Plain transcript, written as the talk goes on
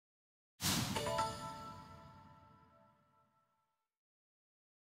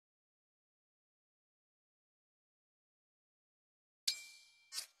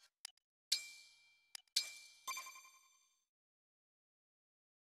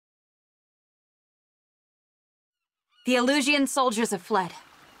The Elusian soldiers have fled.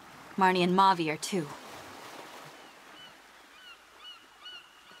 Marnie and Mavi are too.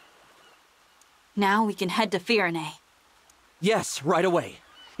 Now we can head to Firenze. Yes, right away.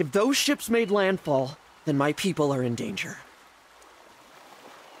 If those ships made landfall, then my people are in danger.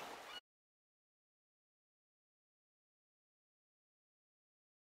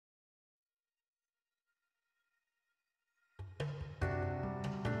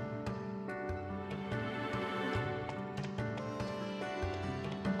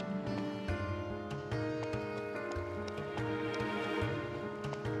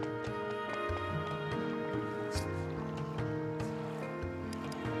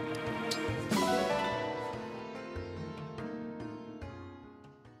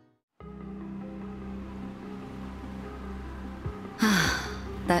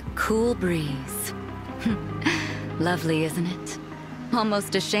 That cool breeze. Lovely, isn't it?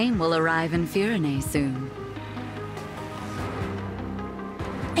 Almost a shame we'll arrive in Firenze soon.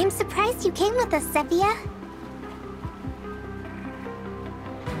 I'm surprised you came with us, Zephia.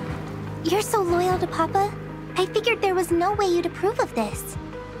 You're so loyal to Papa. I figured there was no way you'd approve of this.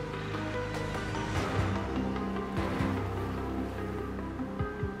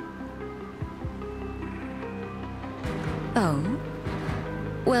 Oh?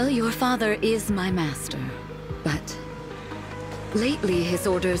 Well, your father is my master, but lately his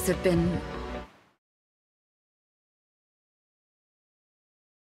orders have been...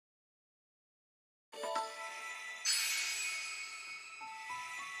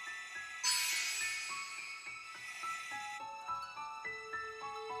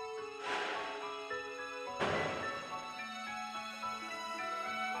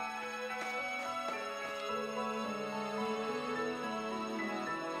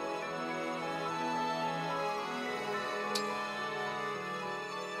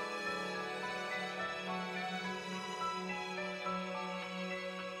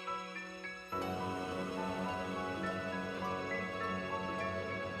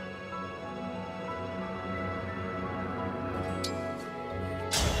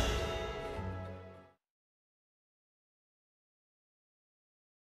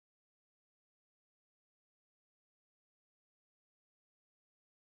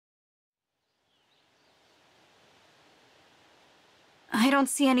 I don't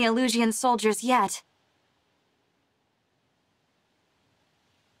see any Elusian soldiers yet.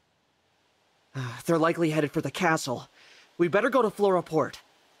 They're likely headed for the castle. We better go to Florra port.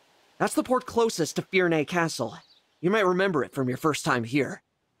 That's the port closest to Firenze Castle. You might remember it from your first time here.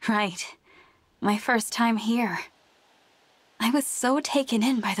 Right. My first time here. I was so taken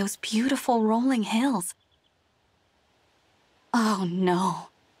in by those beautiful rolling hills. Oh no.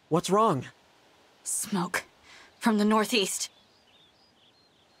 What's wrong? Smoke. From the northeast.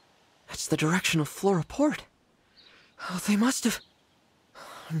 That's the direction of Florra port. Oh, they must have...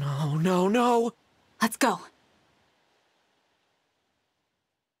 No, no, no! Let's go.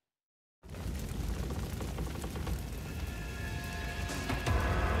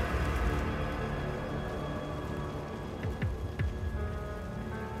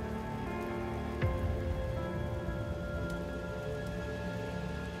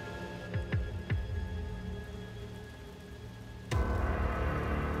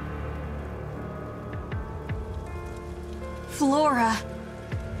 Florra.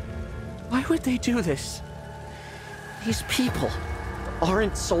 Why would they do this? These people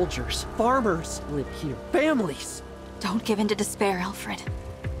aren't soldiers. Farmers live here. Families. Don't give in to despair, Alfred.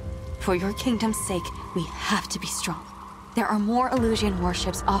 For your kingdom's sake, we have to be strong. There are more Elusian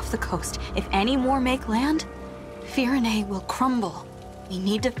warships off the coast. If any more make land, Firenze will crumble. We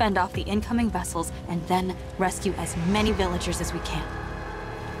need to fend off the incoming vessels and then rescue as many villagers as we can.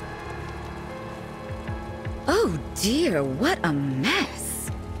 Oh dear, what a mess!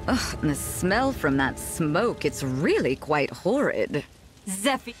 Ugh, and the smell from that smoke, it's really quite horrid.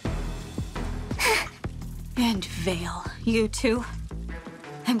 Zephia. And Veyle, you too?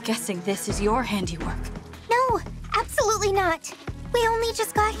 I'm guessing this is your handiwork. No, absolutely not. We only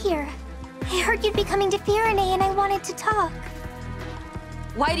just got here. I heard you'd be coming to Firenze and I wanted to talk.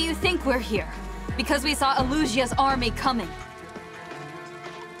 Why do you think we're here? Because we saw Elusia's army coming.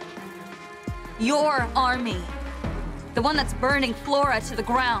 Your army. The one that's burning Florra to the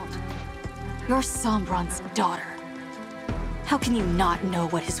ground. You're Sombron's daughter. How can you not know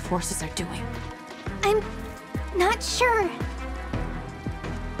what his forces are doing? I'm not sure.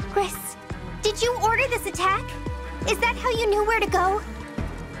 Chris, did you order this attack? Is that how you knew where to go?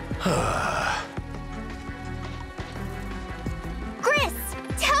 Chris,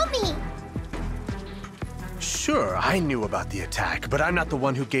 tell me! Sure, I knew about the attack, but I'm not the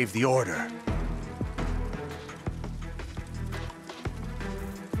one who gave the order.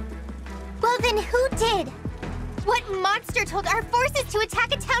 Then who did? What monster told our forces to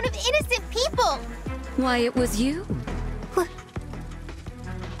attack a town of innocent people? Why, it was you.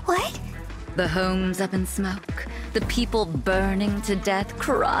 What? The homes up in smoke, the people burning to death,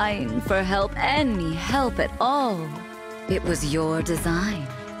 crying for help, any help at all. It was your design,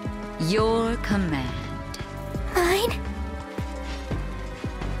 your command. Mine?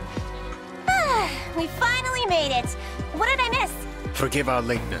 We finally made it. What did I miss? Forgive our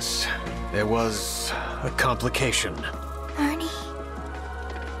lateness. There was a complication. Marnie?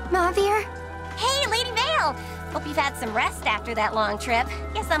 Mavir? Hey, Lady Veyle! Hope you've had some rest after that long trip.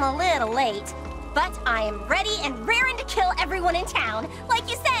 Guess I'm a little late. But I am ready and raring to kill everyone in town, like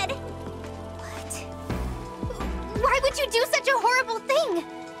you said. What? Why would you do such a horrible thing?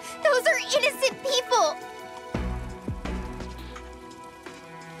 Those are innocent people!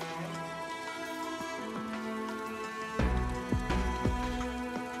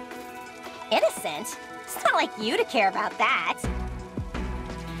 Innocent? It's not like you to care about that.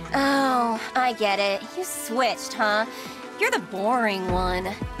 Oh, I get it. You switched, huh? You're the boring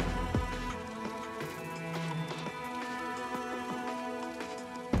one.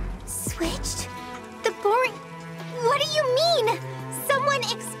 Switched? The boring... What do you mean? Someone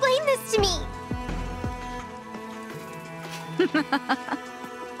explain this to me!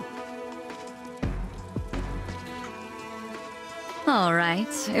 All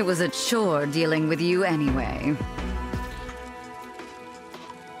right, it was a chore dealing with you anyway.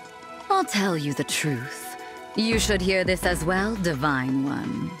 I'll tell you the truth. You should hear this as well, Divine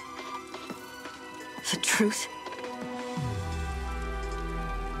One. The truth?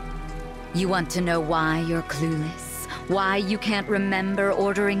 You want to know why you're clueless? Why you can't remember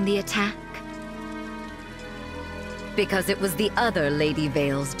ordering the attack? Because it was the other Lady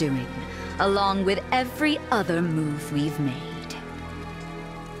Veyle's doing, along with every other move we've made.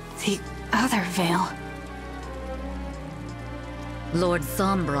 The other Veyle. Lord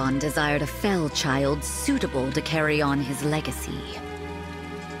Sombron desired a fell child suitable to carry on his legacy.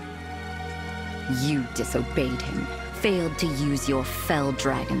 You disobeyed him, failed to use your fell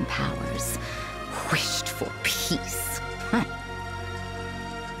dragon powers, wished for peace.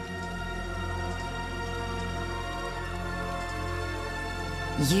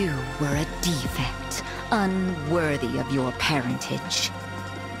 You were a defect, unworthy of your parentage.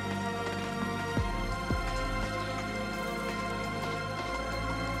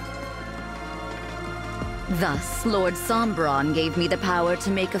 Thus, Lord Sombron gave me the power to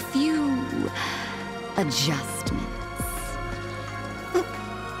make a few adjustments.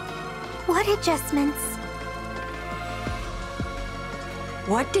 What adjustments?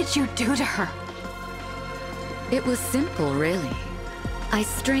 What did you do to her? It was simple, really. I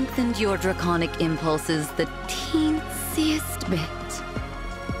strengthened your draconic impulses the teensiest bit.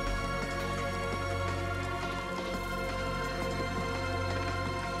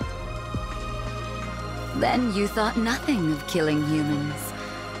 Then you thought nothing of killing humans.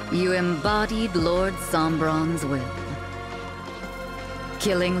 You embodied Lord Sombron's will.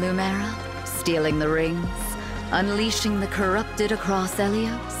 Killing Lumera, stealing the rings, unleashing the corrupted across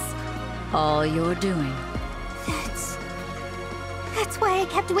Helios. All you're doing. That's why I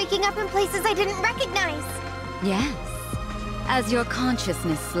kept waking up in places I didn't recognize. Yes. As your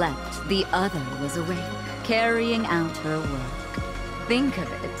consciousness slept, the other was awake, carrying out her work. Think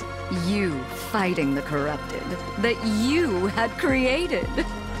of it. You fighting the corrupted that you had created.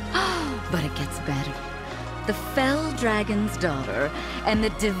 But it gets better. The Fell Dragon's daughter and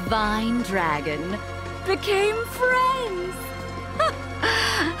the Divine Dragon became friends.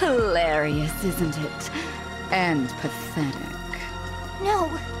 Hilarious, isn't it? And pathetic. No,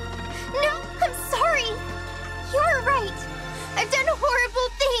 I'm sorry. You're right. I've done horrible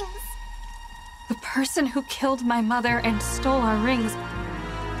things. The person who killed my mother and stole our rings...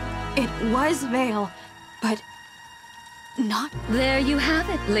 It was Veyle, but not... There you have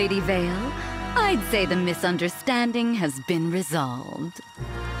it, Lady Veyle. I'd say the misunderstanding has been resolved.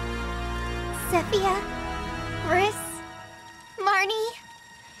 Zephia, Riss, Marnie,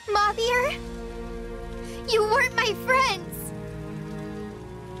 Mavir, you weren't my friends.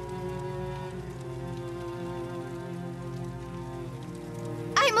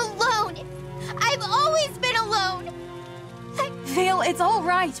 I'm alone. I've always been alone. Veyle, it's all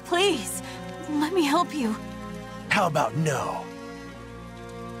right, please. Let me help you. How about no?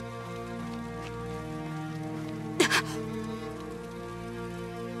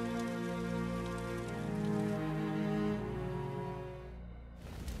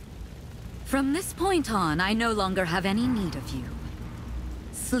 From this point on, I no longer have any need of you.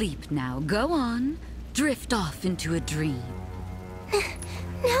 Sleep now. Go on. Drift off into a dream.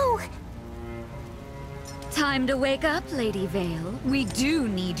 No. Time to wake up, Lady Veyle. We do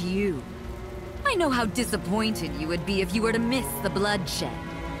need you. I know how disappointed you would be if you were to miss the bloodshed.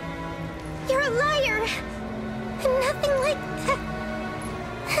 You're a liar! Nothing like that.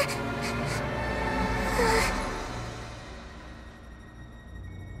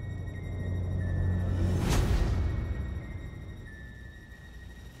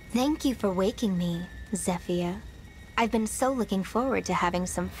 Thank you for waking me, Zephia. I've been so looking forward to having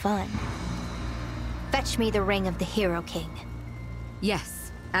some fun. Fetch me the ring of the Hero King.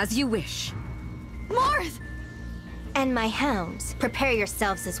 Yes, as you wish. Marth! And my hounds, prepare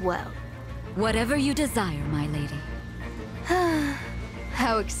yourselves as well. Whatever you desire, my lady.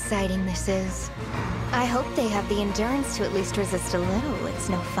 How exciting this is. I hope they have the endurance to at least resist a little. It's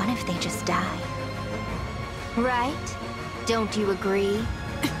no fun if they just die. Right? Don't you agree?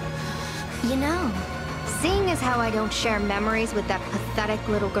 You know, seeing as how I don't share memories with that pathetic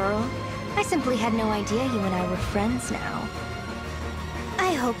little girl, I simply had no idea you and I were friends now.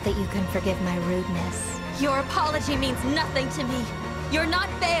 I hope that you can forgive my rudeness. Your apology means nothing to me. You're not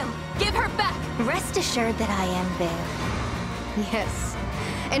Veyle. Give her back! Rest assured that I am Veyle. Yes.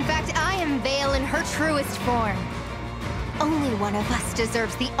 In fact, I am Veyle in her truest form. Only one of us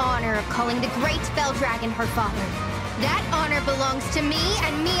deserves the honor of calling the great Fell Dragon her father. That honor belongs to me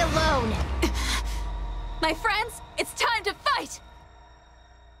and me alone. My friends, it's time to fight!